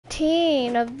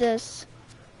17 of this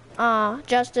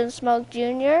Justin Smoak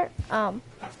Jr.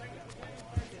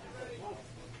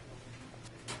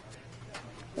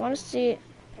 Want to see?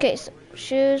 Okay, so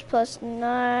shoes plus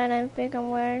 9. I think I'm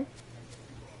wearing.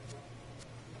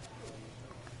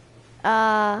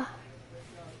 Yeah,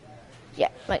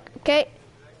 like okay.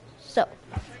 So,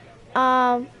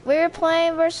 we're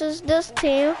playing versus this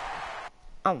team.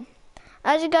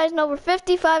 As you guys know, we're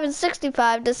 55 and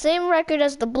 65, the same record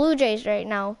as the Blue Jays right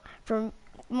now. For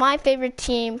my favorite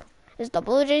team is the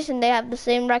Blue Jays, and they have the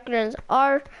same record as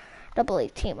our AA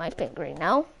team, I think, right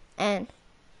now. And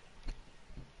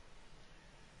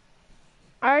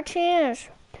our team is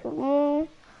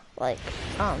like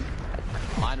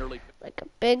a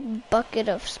big bucket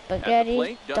of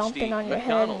spaghetti dumping on your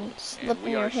head and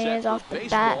slipping your hands off the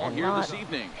bat and not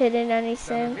hitting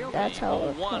anything. That's how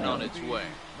we're playing.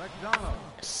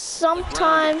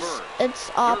 Sometimes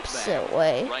it's opposite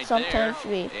way. Sometimes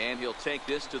we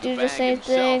do the same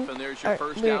thing. Our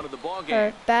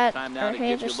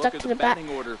hands are stuck to the bat.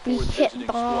 We hit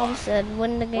bombs and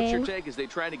win the game.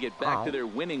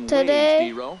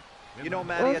 Today,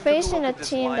 we're facing a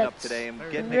team that's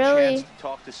really,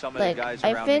 like, I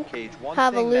think,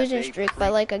 have a losing streak by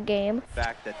like a game.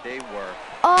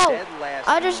 Oh,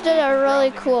 I just did a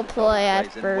really cool play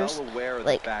at first.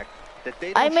 Like,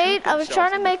 I was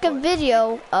trying to make a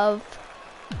video of,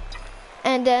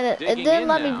 and then it didn't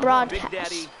let me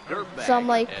broadcast. So I'm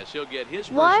like,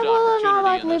 why will it not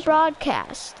let me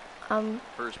broadcast? I'm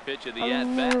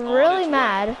really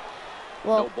mad.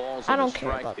 Well, I don't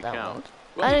care about that one.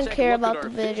 I didn't care about the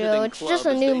video. It's just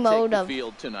a new mode of a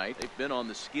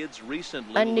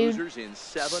new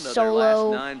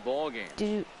solo,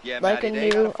 like a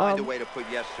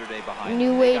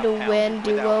new way to win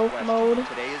duo mode.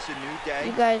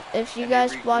 You guys, if you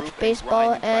guys watch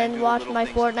baseball and watch my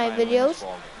Fortnite videos,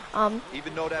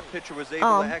 even though that pitcher was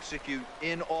able to execute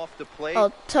in off the plate,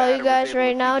 I'll tell you guys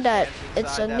right now that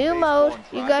it's a new mode.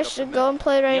 You guys should go and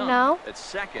play right now.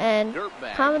 And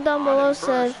comment down below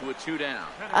says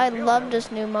I love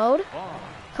this new mode,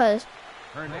 cause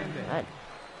And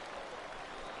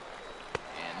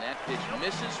that pitch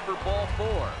misses for ball 4.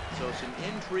 So it's an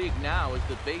intrigue now as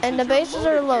the bases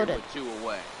are loaded.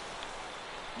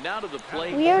 Now to the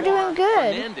plate. We are doing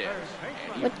good.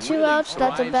 With 2 outs,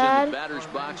 that's a bad. But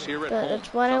it's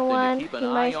 1-1. He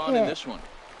might hit. This one.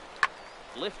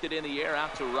 Lifted in the air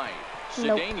out to right.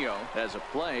 Cedeno has a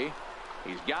play.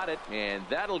 He's got it, and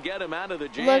that'll get him out of the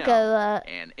jam. Look at that.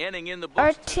 And ending in the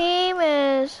Our team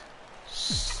is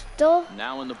still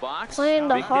now in the box, playing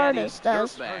the hardest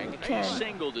as we can. He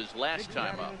singled his last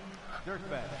time up.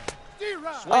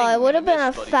 Oh, it would have been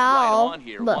a foul,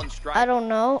 but I don't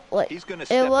know. Like,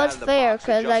 it was fair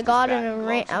because I got in and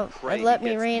it let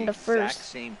me ran to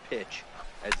first.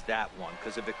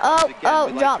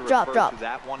 Oh, drop.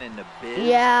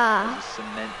 Yeah.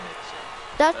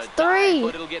 That's 3.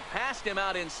 But it'll get past him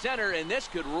out in center, and this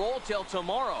could roll till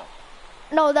tomorrow.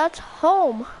 No, that's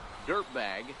home.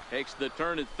 Dirtbag takes the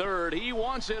turn at third. He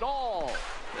wants it all.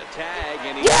 The tag,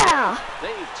 and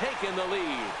they've taken the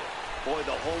lead. Boy,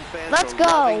 the home fans Let's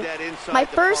go. My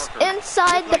first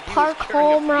inside the park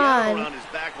home run.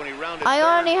 I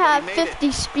only have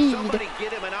 50 speed,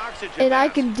 and I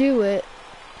can do it.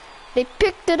 They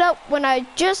picked it up when I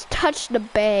just touched the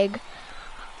bag.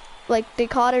 Like, they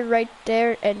caught it right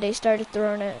there, and they started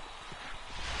throwing it.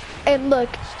 And look,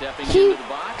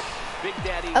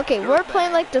 okay, we're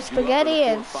playing like the spaghetti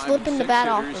and slipping the bat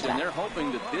off of that.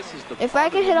 If I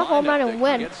can hit a home run and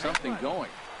win,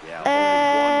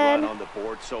 and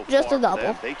just a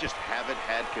double. They just haven't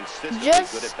had consistently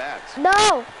good at bats.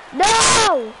 No!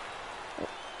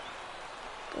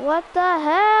 What the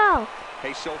hell?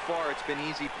 Hey, so far it's been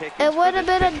easy pickings. It would have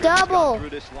been a double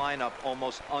with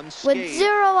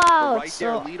 0 outs.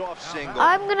 So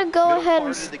I'm gonna go ahead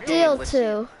and steal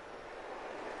 2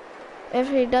 if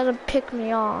he doesn't pick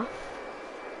me off.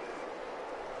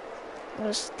 I'm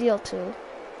gonna steal 2.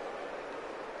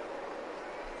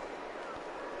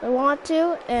 I want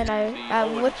to, and I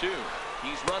would.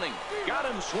 He's running, got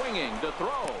him swinging the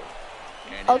throw.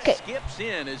 And okay. Skips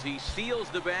in as he steals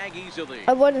the bag easily.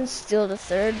 I wouldn't steal the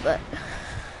 3rd, but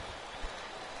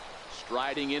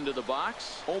striding into the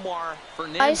box, Omar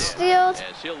Fernandez. I stealed.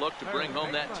 As he'll look to bring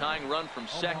home that tying run from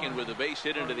second with a base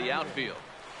hit into the outfield.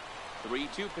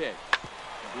 3-2 pitch,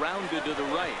 grounded to the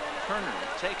right. Turner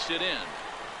takes it in.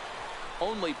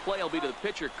 Only play will be to the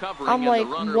pitcher covering. I'm like,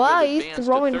 why are you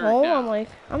throwing home? I'm like,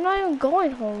 I'm not even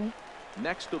going home.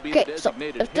 Next will be okay, so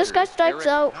if this guy strikes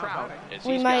out,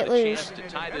 we might lose. If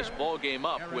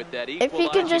he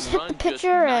can just hit the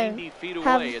pitcher and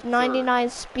have 99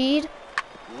 speed,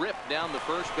 ripped down the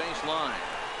first base line.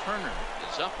 Turner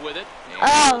is up with it.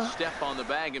 And he'll step on the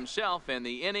bag himself, and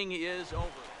the inning is over.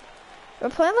 We're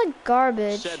playing like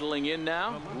garbage. Settling in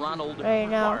now, Ronald right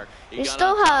now. Clark. We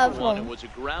still have was a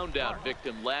ground out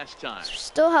victim last time. We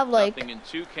still have like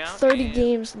 30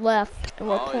 games left, and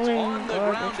we're playing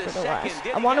garbage for the last.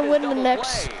 I want to win the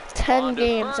next 10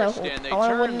 games. I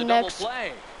want to win the next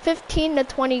 15 to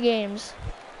 20 games.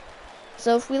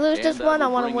 So if we lose this one, I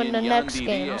want to win the next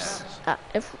games.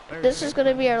 If this is going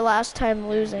to be our last time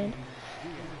losing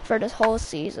for this whole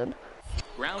season.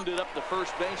 Grounded up the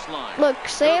first baseline. Look,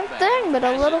 same thing, but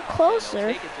a little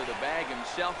closer. Take it to the bag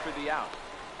himself for the out.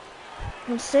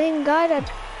 The same guy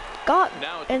that got,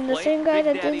 and the same guy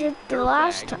that did it the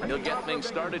last time. He'll get things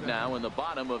started now in the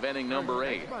bottom of inning number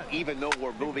 8. Even though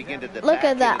we're moving into the look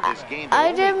at that.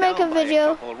 I did make a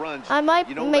video. I might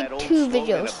make 2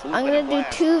 videos. I'm gonna do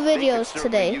 2 videos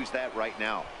today. Use that right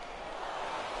now.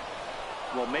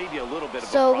 Well, maybe a little bit of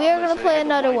so we are gonna play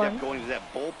another one. Going to that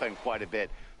bullpen quite a bit.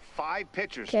 5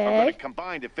 pitchers are going to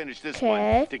combine to finish this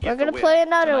one to get we're going to play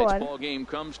another one. Ball game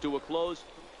comes to a close.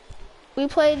 We're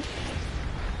going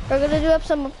to do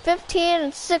episode 15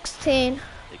 and 16.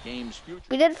 The game's future.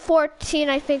 We did 14,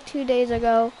 I think, 2 days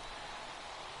ago.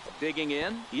 Digging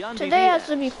in. Today has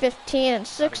to be 15 and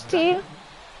 16.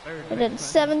 And then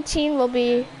 17 will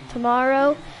be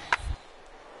tomorrow.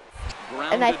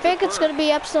 And I think it's going to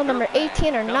be episode number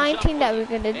 18 or 19 that we're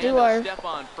going to do our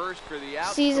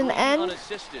season end.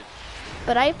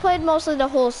 But I played mostly the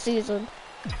whole season.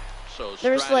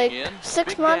 There's like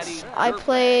 6 months I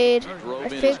played, I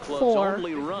think 4,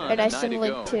 and I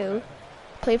simulated 2.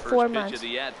 Played 4 months.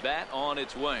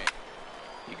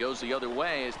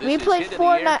 We played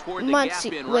 4 months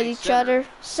with each other,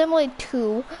 simulated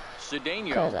 2.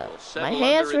 Because my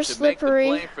hands were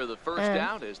slippery,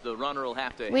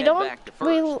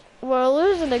 we were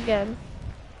losing again.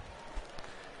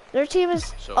 Their team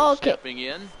is okay.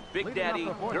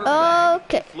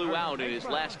 Okay.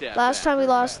 Last time we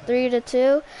lost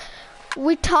 3-2.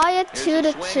 We tie it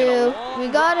 2-2. We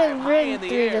got it ring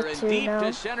 3-2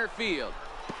 now.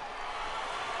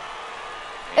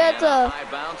 It's a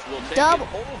double.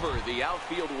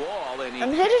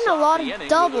 I'm hitting a lot of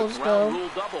doubles though.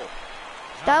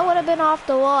 If that would have been off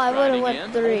the wall, I would have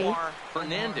went 3.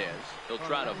 Fernandez. He'll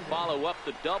try to follow up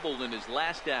the double in his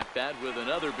last at-bat with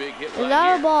another big hit. Is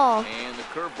that a ball? And the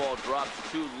curveball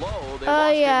drops too low. Oh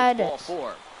yeah, it is.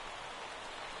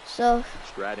 So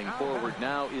striding forward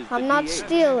now is I'm not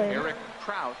stealing. Eric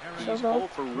Trout. He's 0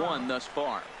 for 1 thus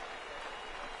far.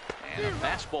 And a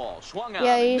fastball swung out.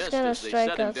 Yeah, he's gonna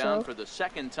strike us down so. for the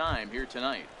 2nd time here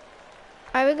tonight.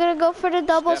 Are we gonna go for the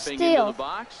double steal? Into the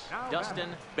box, Dustin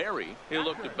Berry. He'll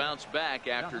look to bounce back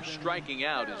after striking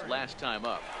out his last time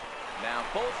up. Now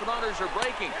both runners are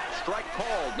breaking. Strike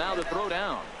called. Now the throw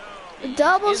down.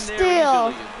 Double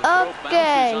steal.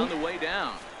 Okay. On the way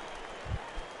down.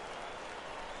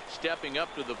 Stepping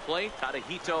up to the plate,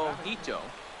 Tadahito Ito.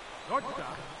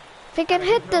 If he can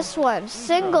hit this one,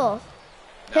 single.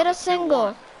 Hit a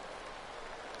single.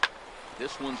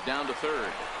 This one's down to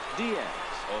 3rd. Diaz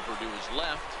over to his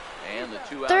left, and the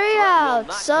 2-out 3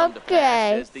 outs.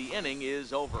 Okay. As the inning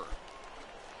is over.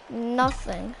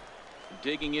 Nothing.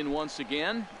 Digging in once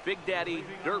again, Big Daddy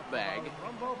Dirtbag.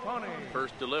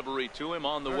 First delivery to him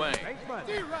on the way.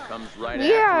 Comes right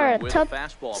we are a tough.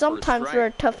 Fastball. Sometimes we're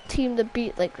a tough team to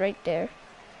beat, like right there.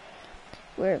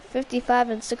 We're 55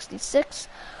 and 66.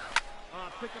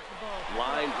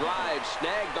 Line drive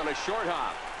snagged on a short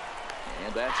hop.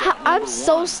 And that's I'm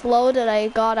so slow that I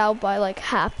got out by like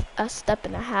a step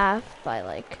and a half by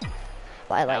like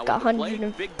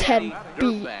 110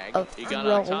 feet of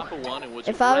throw.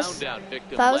 If I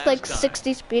was like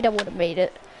 60 speed, I would have made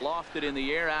it.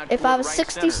 If I was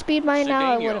 60 speed by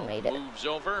now, I would have made it.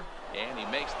 And he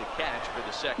makes the catch for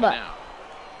the 2nd out.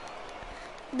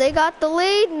 They got the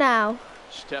lead now.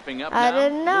 Stepping up I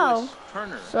didn't know.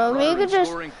 So we could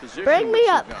just bring me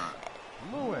up.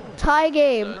 Tie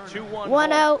game.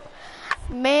 1 out.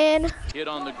 Man. Hit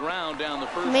on the ground down the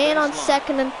first man on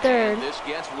 2nd and 3rd. And this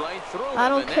gets right through I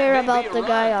don't care about the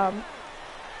guy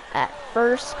at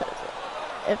first, because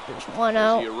if there's 1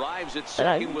 out, and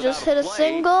I just hit a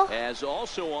single,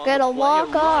 get a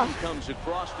walk off.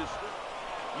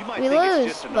 We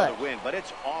lose, but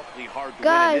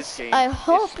guys, I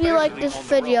hope you like this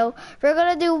video. We're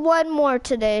gonna do 1 more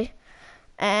today,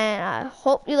 and I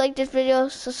hope you like this video.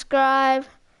 Subscribe,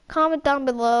 comment down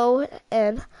below,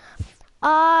 and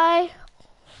I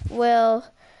will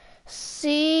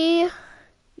see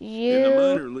you... In the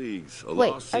minor leagues, a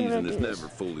lost season is never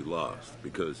fully lost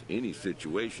because any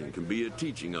situation can be a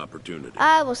teaching opportunity.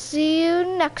 I will see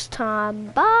you next time.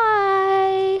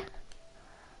 Bye!